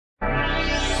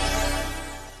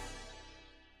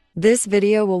This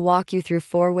video will walk you through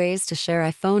 4 ways to share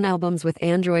iPhone albums with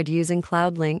Android using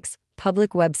cloud links,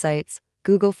 public websites,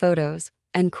 Google Photos,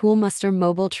 and Coolmuster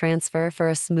Mobile Transfer for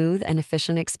a smooth and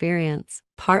efficient experience.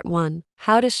 Part 1.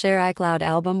 How to share iCloud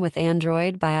album with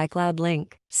Android by iCloud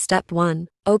link. Step 1.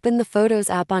 Open the Photos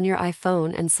app on your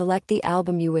iPhone and select the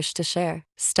album you wish to share.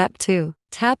 Step 2.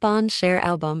 Tap on Share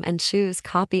Album and choose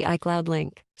Copy iCloud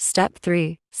link. Step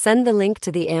 3. Send the link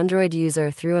to the Android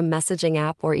user through a messaging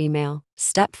app or email.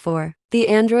 Step 4. The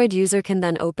Android user can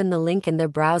then open the link in their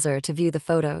browser to view the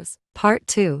photos. Part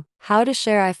 2. How to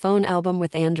share iPhone album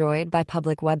with Android by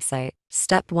public website.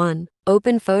 Step 1.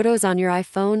 Open Photos on your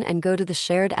iPhone and go to the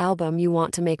shared album you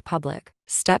want to make public.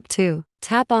 Step 2.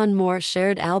 Tap on More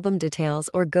Shared Album Details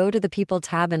or go to the People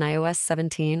tab in iOS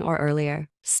 17 or earlier.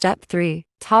 Step 3.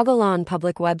 Toggle on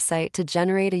Public Website to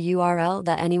generate a URL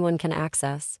that anyone can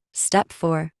access. Step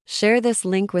 4. Share this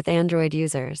link with Android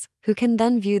users, who can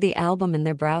then view the album in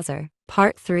their browser.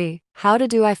 Part 3. How to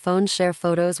do iPhone Share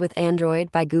Photos with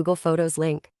Android by Google Photos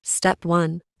link. Step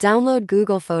 1. Download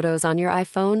Google Photos on your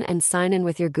iPhone and sign in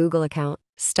with your Google account.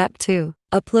 Step 2.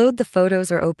 Upload the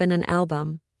photos or open an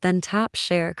album. Then tap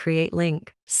Share Create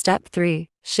Link. Step 3.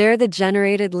 Share the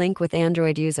generated link with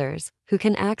Android users, who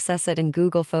can access it in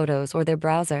Google Photos or their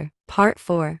browser. Part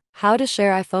 4. How to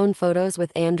share iPhone photos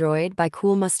with Android by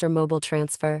Coolmuster Mobile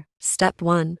Transfer. Step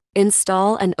 1.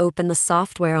 Install and open the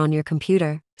software on your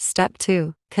computer. Step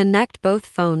 2. Connect both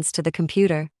phones to the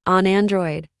computer. On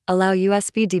Android, allow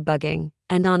USB debugging,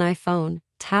 and on iPhone,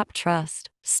 tap Trust.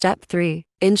 Step 3.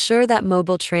 Ensure that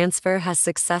mobile transfer has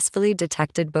successfully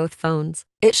detected both phones.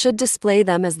 It should display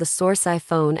them as the source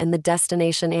iPhone and the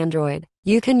destination Android.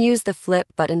 You can use the flip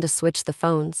button to switch the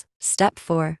phones. Step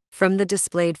 4. From the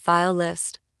displayed file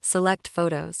list, select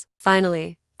Photos.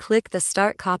 Finally, click the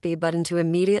Start Copy button to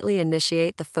immediately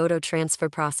initiate the photo transfer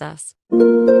process.